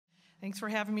Thanks for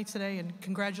having me today, and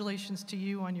congratulations to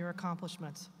you on your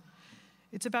accomplishments.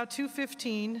 It's about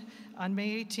 2:15 on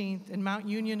May 18th, and Mount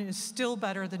Union is still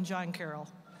better than John Carroll.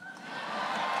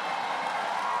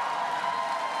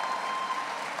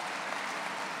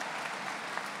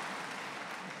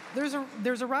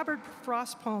 There's a Robert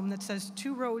Frost poem that says,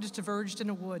 "Two roads diverged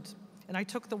in a wood, and I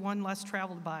took the one less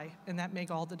traveled by, and that made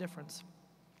all the difference."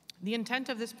 The intent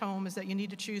of this poem is that you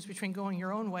need to choose between going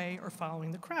your own way or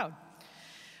following the crowd.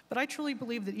 But I truly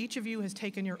believe that each of you has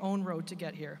taken your own road to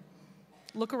get here.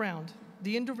 Look around.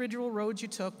 The individual roads you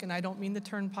took, and I don't mean the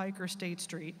Turnpike or State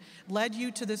Street, led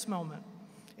you to this moment.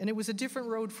 And it was a different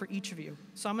road for each of you.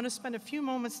 So I'm going to spend a few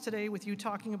moments today with you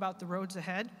talking about the roads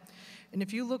ahead. And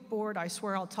if you look bored, I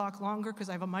swear I'll talk longer because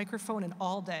I have a microphone and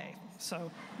all day.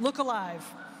 So look alive.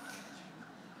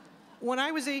 When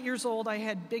I was 8 years old, I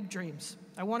had big dreams.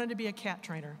 I wanted to be a cat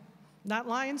trainer. Not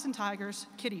lions and tigers,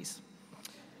 kitties.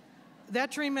 That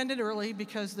dream ended early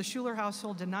because the Schuler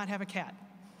household did not have a cat.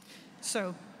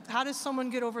 So how does someone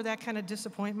get over that kind of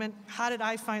disappointment? How did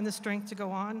I find the strength to go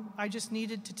on? I just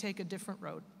needed to take a different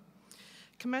road.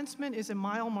 Commencement is a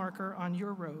mile marker on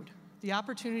your road, the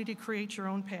opportunity to create your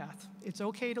own path. It's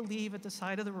okay to leave at the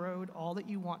side of the road all that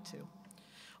you want to.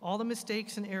 All the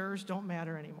mistakes and errors don't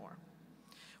matter anymore.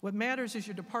 What matters is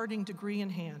your departing degree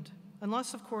in hand.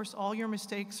 Unless, of course, all your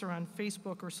mistakes are on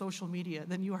Facebook or social media,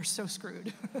 then you are so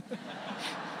screwed.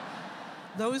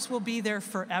 Those will be there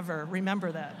forever.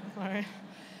 Remember that, all right?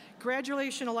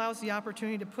 Graduation allows the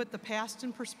opportunity to put the past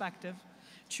in perspective,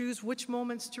 choose which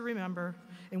moments to remember,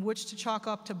 and which to chalk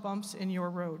up to bumps in your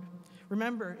road.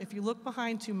 Remember, if you look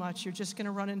behind too much, you're just going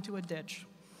to run into a ditch.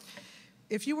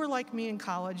 If you were like me in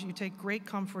college, you take great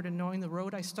comfort in knowing the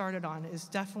road I started on is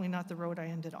definitely not the road I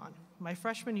ended on. My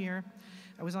freshman year,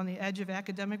 I was on the edge of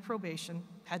academic probation,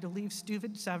 had to leave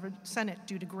student senate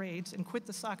due to grades, and quit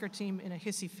the soccer team in a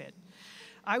hissy fit.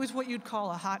 I was what you'd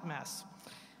call a hot mess.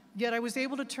 Yet I was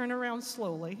able to turn around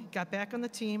slowly, got back on the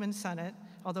team and senate,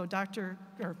 although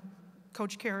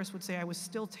Coach Karras would say I was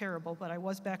still terrible, but I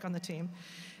was back on the team.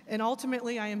 And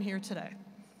ultimately, I am here today.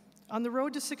 On the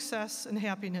road to success and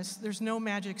happiness, there's no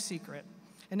magic secret.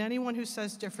 And anyone who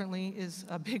says differently is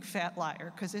a big fat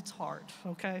liar, because it's hard,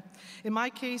 okay? In my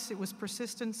case, it was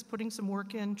persistence, putting some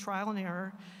work in, trial and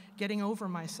error, getting over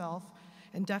myself,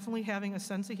 and definitely having a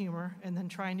sense of humor, and then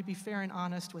trying to be fair and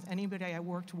honest with anybody I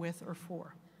worked with or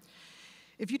for.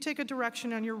 If you take a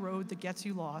direction on your road that gets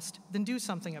you lost, then do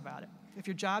something about it. If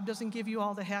your job doesn't give you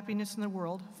all the happiness in the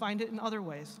world, find it in other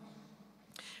ways.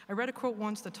 I read a quote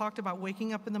once that talked about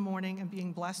waking up in the morning and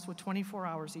being blessed with 24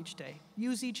 hours each day.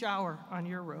 Use each hour on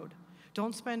your road.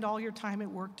 Don't spend all your time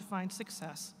at work to find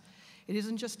success. It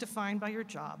isn't just defined by your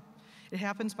job. It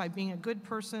happens by being a good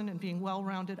person and being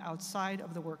well-rounded outside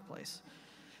of the workplace.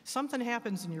 Something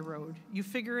happens in your road. You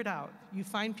figure it out. You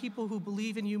find people who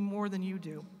believe in you more than you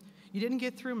do. You didn't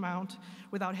get through Mount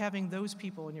without having those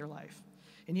people in your life.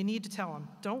 And you need to tell them,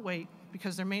 don't wait,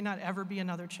 because there may not ever be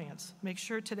another chance. Make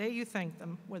sure today you thank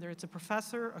them, whether it's a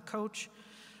professor, a coach,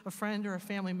 a friend, or a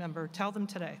family member. Tell them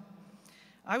today.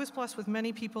 I was blessed with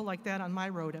many people like that on my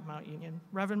road at Mount Union.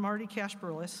 Reverend Marty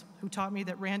Cash-Burles, who taught me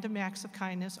that random acts of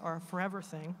kindness are a forever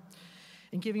thing,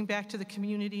 and giving back to the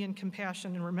community and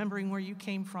compassion and remembering where you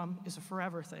came from is a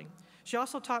forever thing. She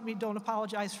also taught me don't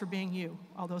apologize for being you,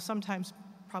 although sometimes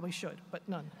probably should, but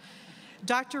none.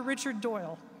 Dr. Richard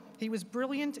Doyle. He was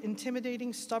brilliant,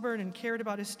 intimidating, stubborn, and cared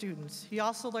about his students. He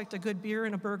also liked a good beer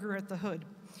and a burger at the Hood.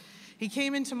 He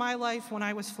came into my life when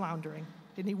I was floundering,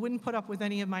 and he wouldn't put up with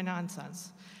any of my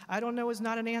nonsense. I don't know is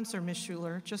not an answer, Miss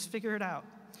Schuler. Just figure it out.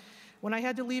 When I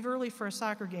had to leave early for a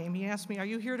soccer game, he asked me, "Are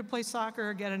you here to play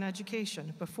soccer or get an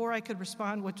education?" Before I could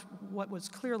respond with what was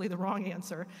clearly the wrong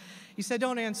answer, he said,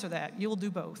 "Don't answer that. You'll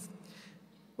do both."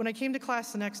 When I came to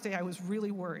class the next day, I was really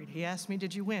worried. He asked me,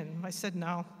 "Did you win?" I said,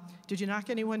 "No." "Did you knock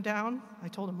anyone down?" I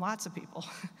told him lots of people.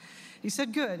 He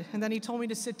said, "Good," and then he told me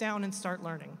to sit down and start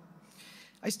learning.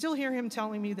 I still hear him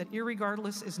telling me that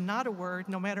irregardless is not a word,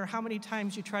 no matter how many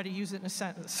times you try to use it in a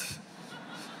sentence.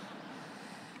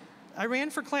 I ran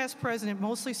for class president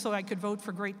mostly so I could vote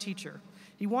for great teacher.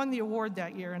 He won the award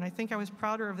that year, and I think I was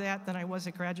prouder of that than I was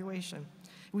at graduation.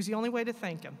 It was the only way to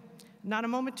thank him. Not a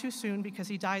moment too soon, because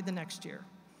he died the next year.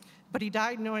 But he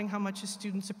died knowing how much his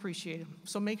students appreciate him.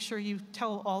 So make sure you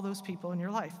tell all those people in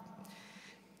your life.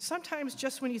 Sometimes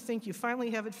just when you think you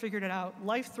finally have it figured out,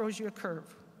 life throws you a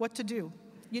curve. What to do?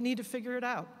 You need to figure it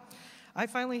out. I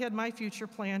finally had my future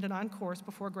planned and on course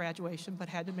before graduation, but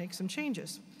had to make some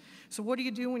changes. So what do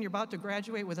you do when you're about to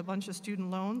graduate with a bunch of student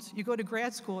loans? You go to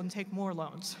grad school and take more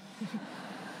loans.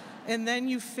 And then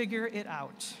you figure it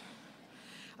out.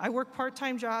 I worked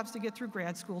part-time jobs to get through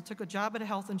grad school, took a job at a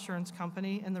health insurance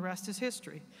company, and the rest is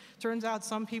history. Turns out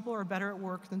some people are better at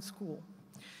work than school.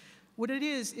 What it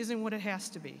is isn't what it has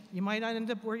to be. You might not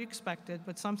end up where you expected,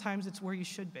 but sometimes it's where you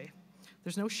should be.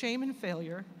 There's no shame in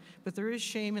failure, but there is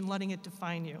shame in letting it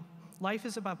define you. Life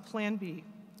is about plan B,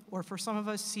 or for some of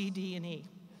us, C, D, and E.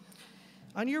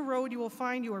 On your road, you will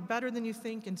find you are better than you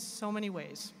think in so many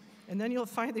ways. And then you'll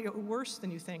find that you're worse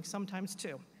than you think sometimes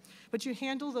too. But you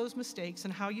handle those mistakes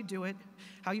and how you do it,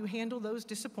 how you handle those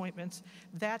disappointments,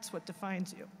 that's what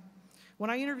defines you. When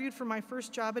I interviewed for my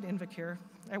first job at Invacare,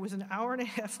 I was an hour and a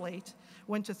half late,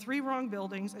 went to 3 wrong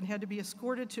buildings, and had to be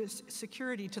escorted to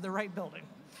security to the right building.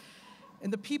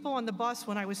 And the people on the bus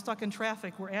when I was stuck in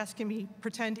traffic were asking me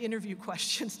pretend interview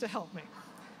questions to help me.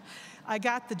 I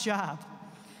got the job.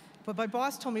 But my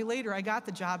boss told me later I got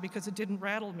the job because it didn't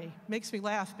rattle me. Makes me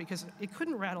laugh because it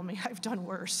couldn't rattle me. I've done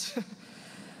worse.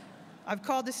 I've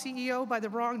called the CEO by the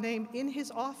wrong name in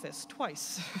his office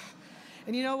twice.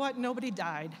 And you know what? Nobody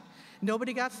died.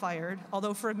 Nobody got fired,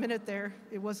 although for a minute there,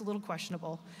 it was a little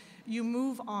questionable. You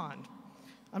move on.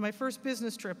 On my first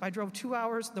business trip, I drove 2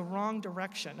 hours the wrong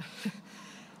direction.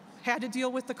 Had to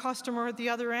deal with the customer at the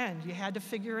other end. You had to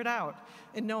figure it out.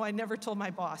 And no, I never told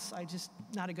my boss.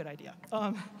 Not a good idea.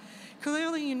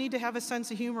 Clearly, you need to have a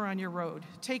sense of humor on your road.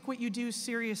 Take what you do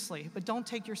seriously, but don't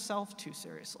take yourself too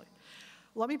seriously.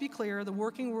 Let me be clear, the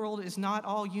working world is not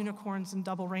all unicorns and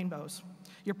double rainbows.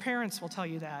 Your parents will tell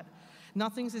you that.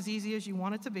 Nothing's as easy as you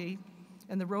want it to be,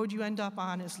 and the road you end up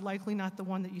on is likely not the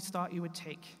one that you thought you would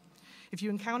take. If you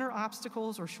encounter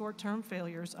obstacles or short-term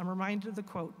failures, I'm reminded of the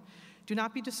quote, "Do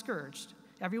not be discouraged.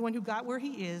 Everyone who got where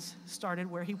he is started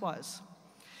where he was."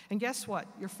 And guess what?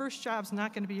 Your first job's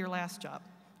not going to be your last job.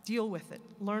 Deal with it.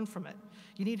 Learn from it.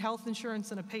 You need health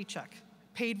insurance and a paycheck,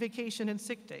 paid vacation and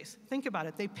sick days. Think about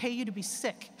it. They pay you to be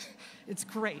sick. It's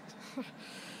great.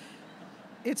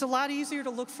 It's a lot easier to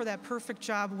look for that perfect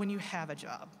job when you have a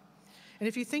job. And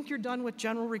if you think you're done with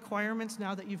general requirements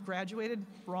now that you've graduated,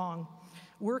 wrong.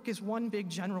 Work is one big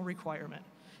general requirement.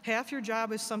 Half your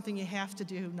job is something you have to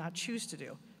do, not choose to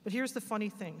do. But here's the funny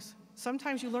things.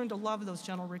 Sometimes you learn to love those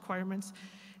general requirements,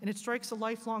 and it strikes a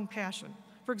lifelong passion.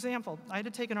 For example, I had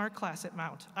to take an art class at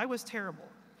Mount. I was terrible.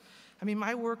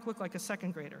 My work looked like a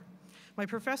second grader. My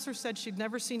professor said she'd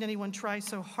never seen anyone try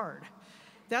so hard.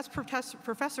 That's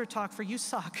professor talk for you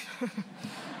suck.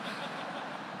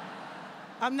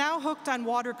 I'm now hooked on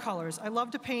watercolors. I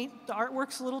love to paint. The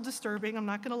artwork's a little disturbing, I'm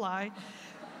not gonna lie.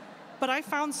 But I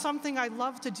found something I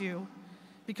love to do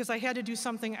because I had to do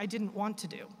something I didn't want to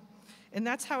do. And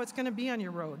that's how it's gonna be on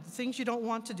your road. The things you don't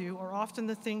want to do are often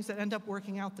the things that end up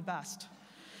working out the best.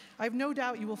 I have no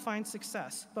doubt you will find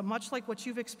success, but much like what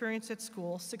you've experienced at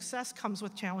school, success comes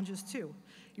with challenges too.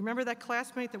 You remember that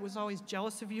classmate that was always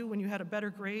jealous of you when you had a better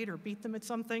grade or beat them at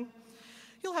something?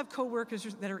 You'll have coworkers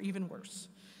that are even worse.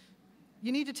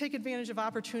 You need to take advantage of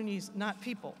opportunities, not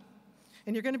people.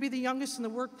 And you're gonna be the youngest in the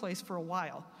workplace for a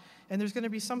while. And there's gonna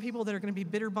be some people that are gonna be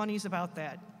bitter bunnies about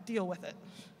that. Deal with it.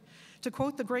 To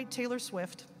quote the great Taylor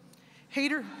Swift,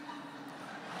 haters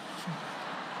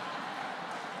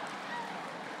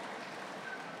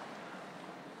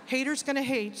gonna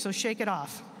hate, so shake it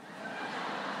off.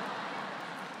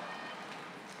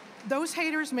 Those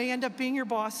haters may end up being your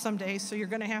boss someday, so you're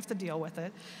gonna have to deal with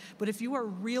it. But if you are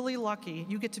really lucky,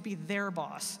 you get to be their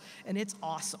boss, and it's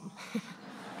awesome.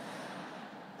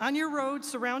 On your road,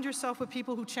 surround yourself with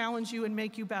people who challenge you and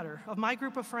make you better. Of my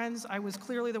group of friends, I was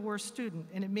clearly the worst student,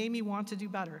 and it made me want to do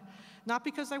better. Not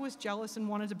because I was jealous and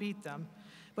wanted to beat them,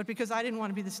 but because I didn't want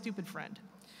to be the stupid friend.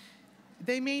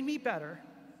 They made me better,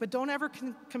 but don't ever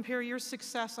compare your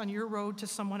success on your road to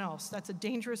someone else. That's a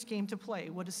dangerous game to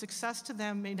play. What is success to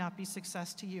them may not be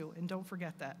success to you, and don't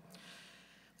forget that.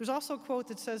 There's also a quote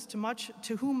that says,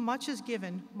 to whom much is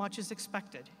given, much is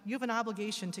expected. You have an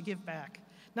obligation to give back,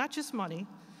 not just money,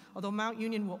 although Mount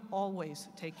Union will always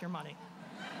take your money.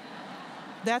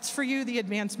 That's for you, the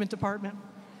advancement department.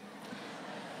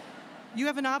 You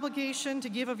have an obligation to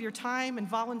give of your time and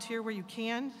volunteer where you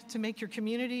can to make your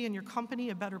community and your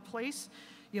company a better place.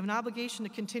 You have an obligation to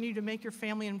continue to make your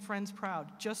family and friends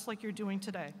proud, just like you're doing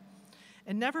today.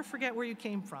 And never forget where you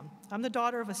came from. I'm the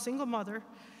daughter of a single mother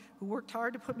who worked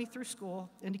hard to put me through school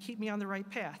and to keep me on the right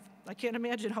path. I can't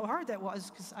imagine how hard that was,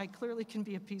 because I clearly can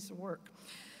be a piece of work.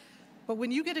 But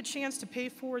when you get a chance to pay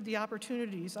forward the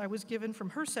opportunities I was given from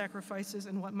her sacrifices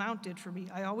and what Mount did for me,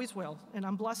 I always will. And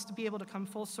I'm blessed to be able to come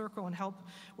full circle and help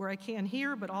where I can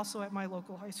here, but also at my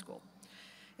local high school.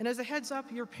 And as a heads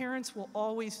up, your parents will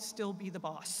always still be the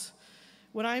boss.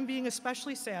 When I'm being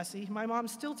especially sassy, my mom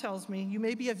still tells me, you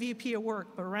may be a VP at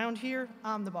work, but around here,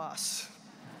 I'm the boss.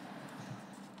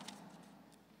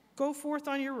 Go forth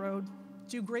on your road,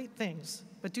 do great things,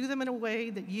 but do them in a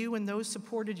way that you and those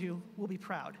supported you will be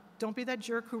proud. Don't be that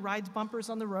jerk who rides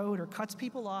bumpers on the road or cuts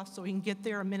people off so he can get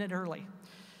there a minute early.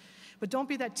 But don't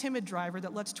be that timid driver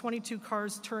that lets 22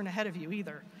 cars turn ahead of you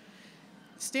either.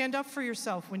 Stand up for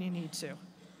yourself when you need to.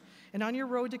 And on your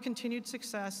road to continued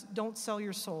success, don't sell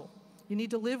your soul. You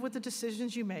need to live with the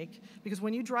decisions you make, because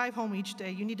when you drive home each day,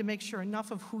 you need to make sure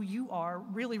enough of who you are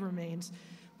really remains,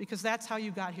 because that's how you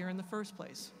got here in the first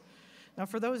place. Now,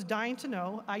 for those dying to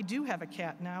know, I do have a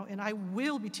cat now, and I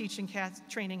will be teaching cat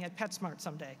training at PetSmart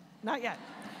someday. Not yet.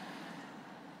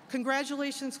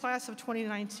 Congratulations, class of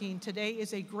 2019. Today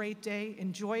is a great day.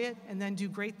 Enjoy it, and then do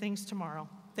great things tomorrow.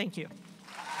 Thank you.